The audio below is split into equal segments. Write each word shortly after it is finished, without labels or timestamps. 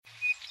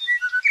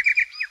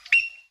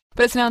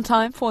But it's now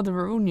time for the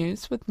rural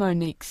news with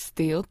Monique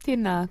Steele.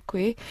 Tēnā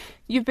koe.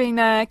 You've been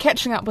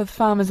catching up with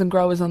farmers and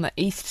growers on the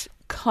east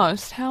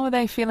coast. How are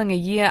they feeling a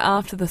year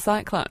after the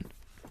cyclone?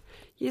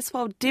 Yes,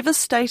 well,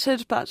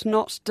 devastated but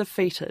not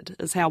defeated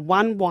is how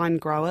one wine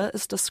grower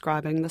is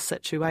describing the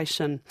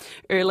situation.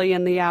 Early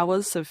in the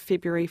hours of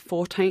February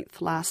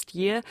 14th last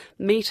year,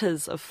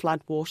 metres of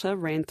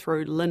floodwater ran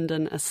through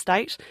Linden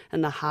Estate in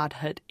the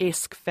hard-hit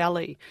Esk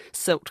Valley.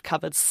 Silt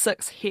covered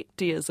 6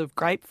 hectares of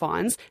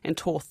grapevines and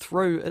tore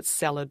through its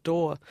cellar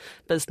door.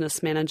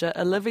 Business manager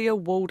Olivia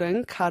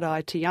Walding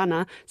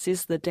Karaitiana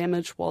says the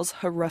damage was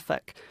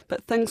horrific,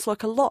 but things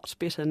look a lot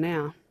better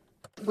now.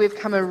 We've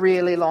come a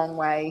really long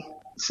way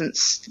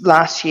since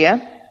last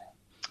year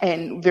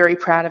and very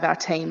proud of our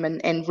team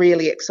and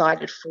really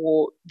excited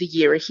for the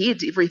year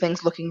ahead.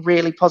 Everything's looking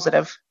really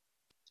positive.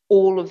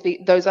 All of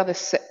those other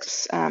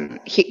 6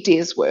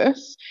 hectares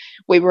worth,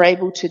 we were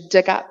able to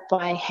dig up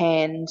by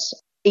hand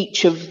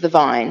each of the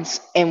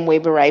vines and we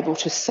were able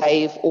to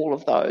save all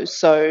of those.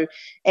 So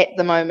at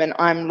the moment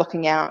I'm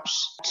looking out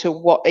to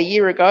what a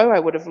year ago I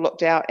would have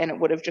looked out and it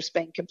would have just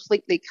been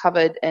completely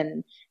covered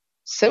in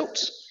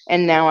silt,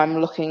 and now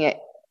I'm looking at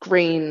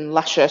green,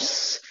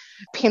 luscious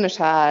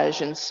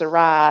pinotage and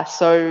syrah.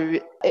 So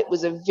it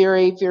was a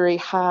very, very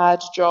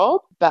hard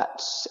job,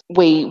 but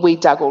we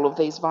dug all of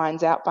these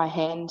vines out by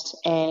hand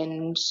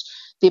and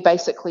they're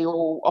basically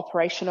all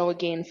operational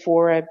again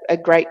for a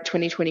great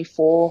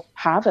 2024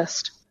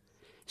 harvest.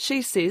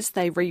 She says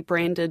they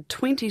rebranded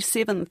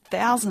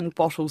 27,000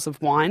 bottles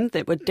of wine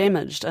that were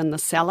damaged in the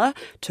cellar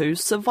to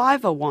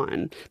Survivor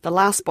wine, the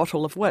last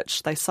bottle of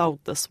which they sold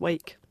this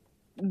week.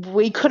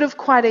 We could have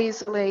quite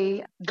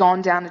easily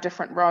gone down a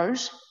different road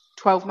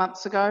 12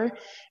 months ago,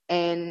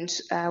 and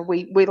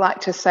we like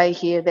to say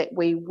here that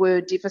we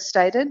were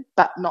devastated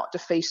but not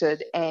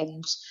defeated,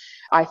 and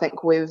I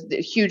think we've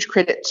huge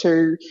credit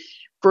to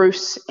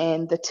Bruce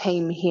and the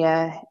team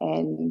here,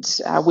 and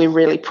we're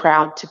really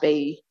proud to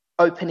be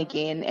open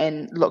again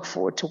and look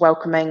forward to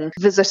welcoming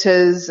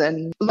visitors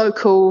and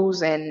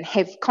locals and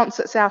have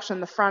concerts out in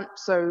the front,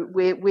 so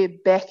we're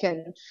back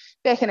in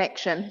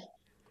action.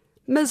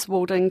 Ms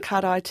Walding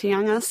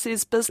Karaitiana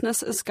says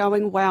business is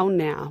going well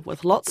now,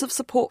 with lots of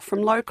support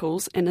from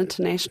locals and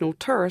international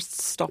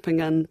tourists stopping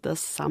in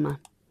this summer.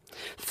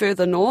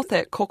 Further north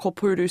at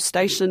Kokopuru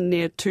Station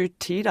near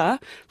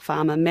Tūtira,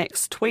 farmer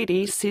Max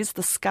Tweedy says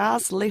the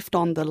scars left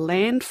on the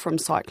land from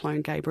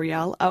Cyclone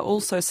Gabrielle are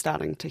also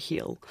starting to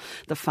heal.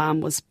 The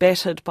farm was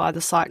battered by the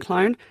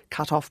cyclone,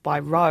 cut off by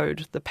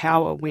road, the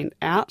power went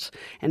out,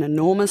 and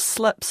enormous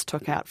slips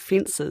took out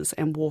fences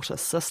and water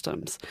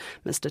systems.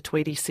 Mr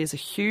Tweedy says a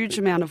huge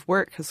amount of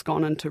work has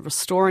gone into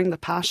restoring the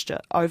pasture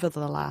over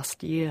the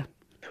last year.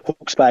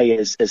 Hawke's Bay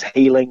is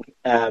healing.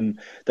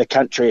 The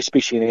country,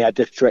 especially in our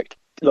district,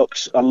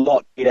 looks a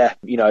lot better.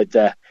 You know,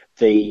 the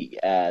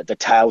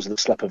tails of the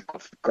slip of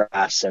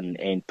grass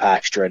and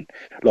pasture, and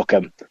look,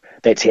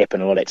 that's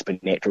happened, all that's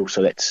been natural,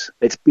 so that's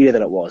better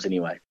than it was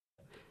anyway.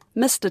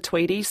 Mr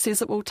Tweedy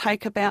says it will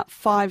take about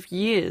 5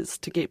 years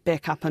to get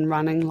back up and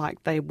running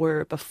like they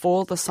were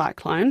before the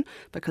cyclone,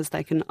 because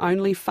they can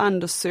only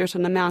fund a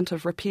certain amount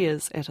of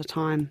repairs at a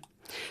time.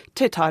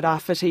 Te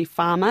Tairāwhiti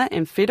farmer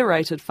and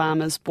Federated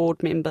Farmers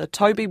board member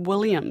Toby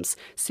Williams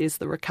says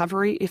the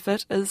recovery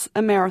effort is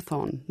a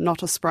marathon,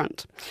 not a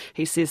sprint.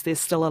 He says there's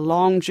still a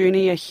long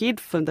journey ahead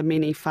for the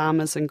many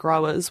farmers and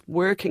growers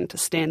working to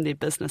stand their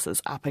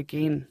businesses up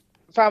again.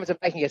 Farmers are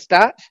making a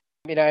start,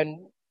 and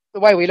the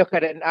way we look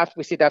at it, and after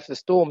the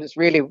storm, it's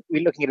really,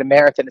 we're looking at a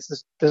marathon.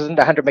 This isn't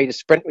a 100-metre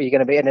sprint where you're going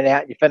to be in and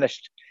out and you're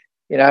finished,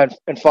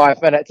 in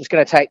 5 minutes. It's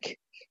going to take,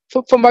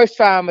 for most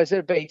farmers,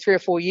 it'll be 3 or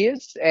 4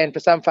 years, and for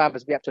some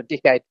farmers, it'll be up to a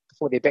decade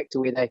before they're back to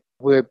where they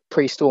were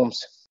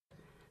pre-storms.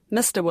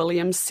 Mr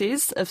Williams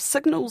says if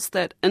signals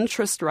that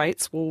interest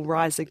rates will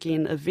rise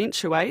again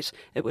eventuate,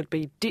 it would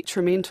be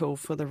detrimental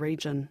for the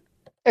region.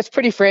 It's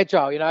pretty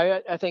fragile,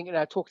 I think,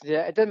 talking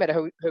to, it doesn't matter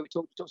who we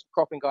talked to,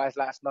 cropping guys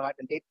last night,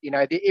 and,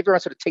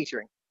 everyone's sort of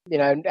teetering.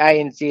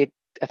 ANZ,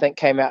 I think,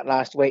 came out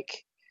last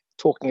week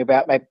talking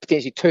about maybe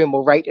potentially 2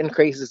 more rate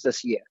increases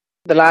this year.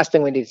 The last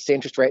thing we need is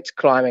interest rates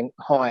climbing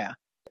higher.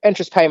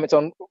 Interest payments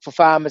for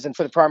farmers and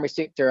for the primary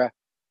sector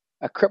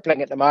are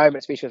crippling at the moment,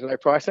 especially with low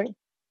pricing.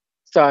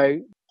 So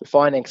we're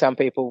finding some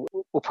people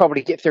will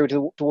probably get through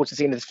towards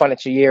the end of this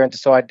financial year and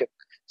decide that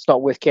it's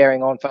not worth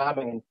carrying on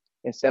farming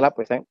and sell up,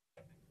 we think.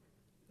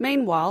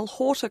 Meanwhile,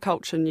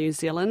 Horticulture New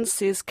Zealand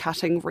says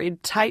cutting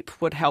red tape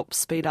would help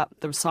speed up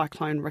the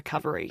cyclone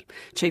recovery.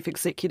 Chief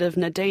Executive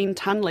Nadine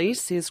Tunley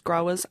says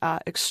growers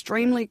are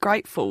extremely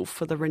grateful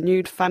for the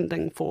renewed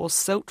funding for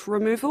silt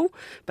removal,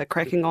 but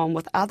cracking on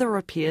with other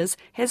repairs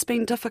has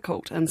been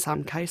difficult in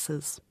some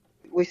cases.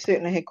 We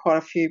certainly had quite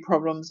a few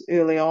problems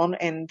early on,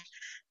 and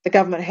the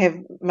government have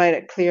made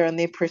it clear in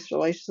their press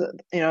release that,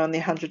 in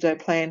their 100-day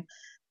plan,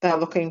 they're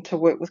looking to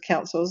work with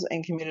councils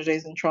and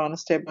communities and try and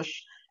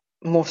establish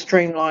more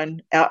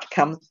streamlined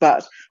outcomes,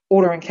 but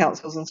ordering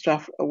councils and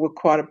stuff were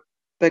quite a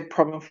big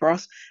problem for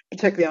us,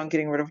 particularly on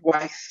getting rid of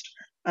waste.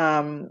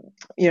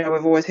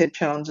 We've always had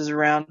challenges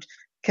around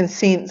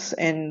consents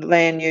and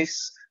land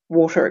use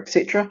water,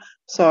 etc.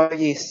 So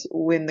yes,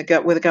 where the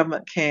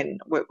government can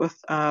work with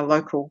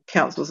local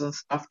councils and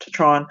stuff to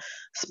try and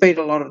speed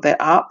a lot of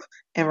that up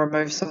and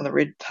remove some of the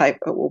red tape,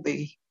 it will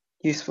be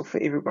useful for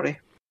everybody.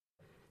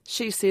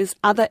 She says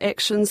other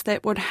actions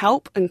that would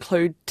help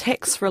include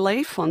tax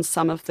relief on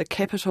some of the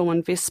capital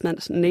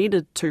investment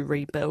needed to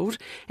rebuild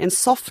and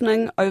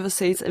softening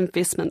Overseas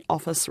Investment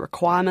Office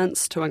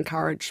requirements to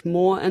encourage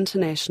more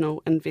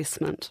international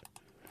investment.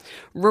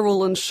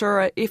 Rural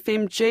insurer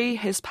FMG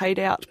has paid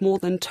out more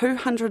than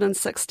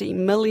 $260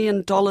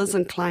 million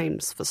in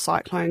claims for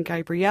Cyclone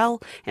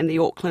Gabrielle and the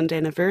Auckland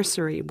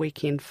anniversary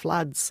weekend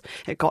floods.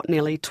 It got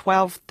nearly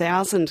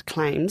 12,000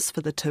 claims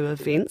for the two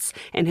events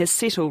and has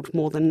settled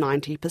more than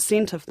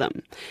 90% of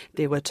them.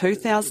 There were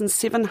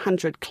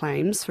 2,700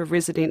 claims for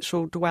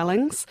residential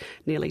dwellings,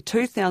 nearly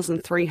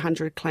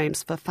 2,300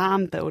 claims for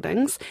farm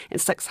buildings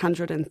and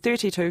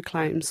 632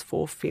 claims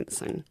for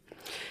fencing.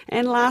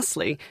 And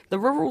lastly, the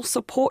Rural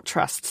Support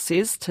Trust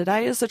says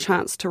today is a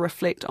chance to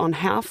reflect on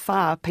how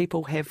far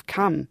people have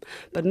come,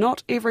 but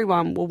not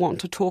everyone will want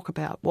to talk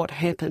about what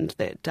happened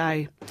that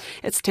day.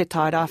 Its Te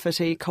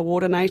Tairāwhiti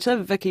coordinator,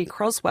 Vicky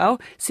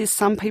Croswell, says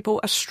some people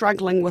are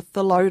struggling with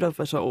the load of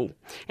it all,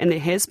 and there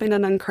has been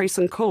an increase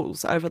in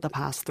calls over the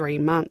past 3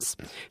 months.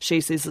 She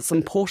says it's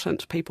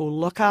important people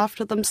look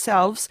after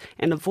themselves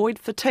and avoid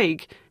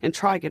fatigue and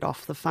try get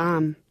off the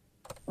farm.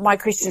 My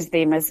question to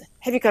them is,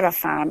 have you got a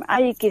farm?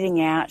 Are you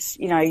getting out?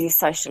 You know, are you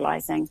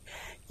socialising?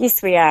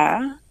 Yes, we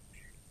are.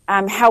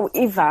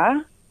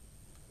 However,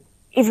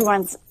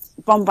 everyone's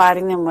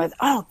bombarding them with,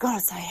 oh,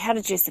 God, so how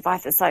did you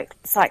survive the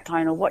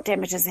cyclone, or what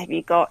damages have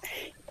you got?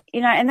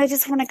 You know, and they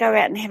just want to go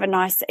out and have a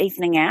nice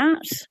evening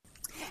out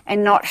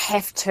and not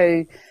have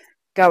to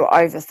go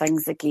over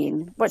things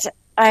again, which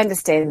I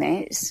understand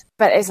that.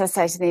 But as I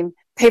say to them,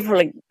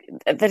 people,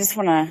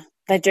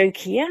 they do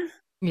care.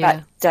 Yeah.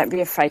 But don't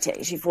be afraid to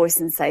actually voice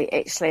and say,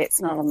 actually,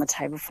 it's not on the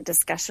table for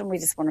discussion. We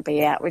just want to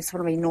be out. We just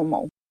want to be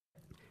normal.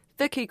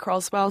 Vicky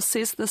Croswell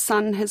says the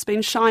sun has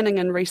been shining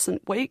in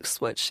recent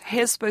weeks, which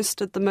has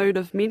boosted the mood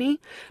of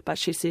many, but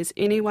she says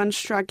anyone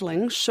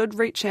struggling should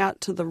reach out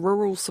to the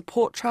Rural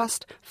Support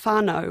Trust,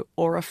 whānau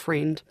or a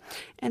friend.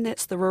 And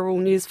that's the Rural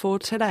News for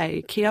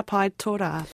today. Kia pai tō rā.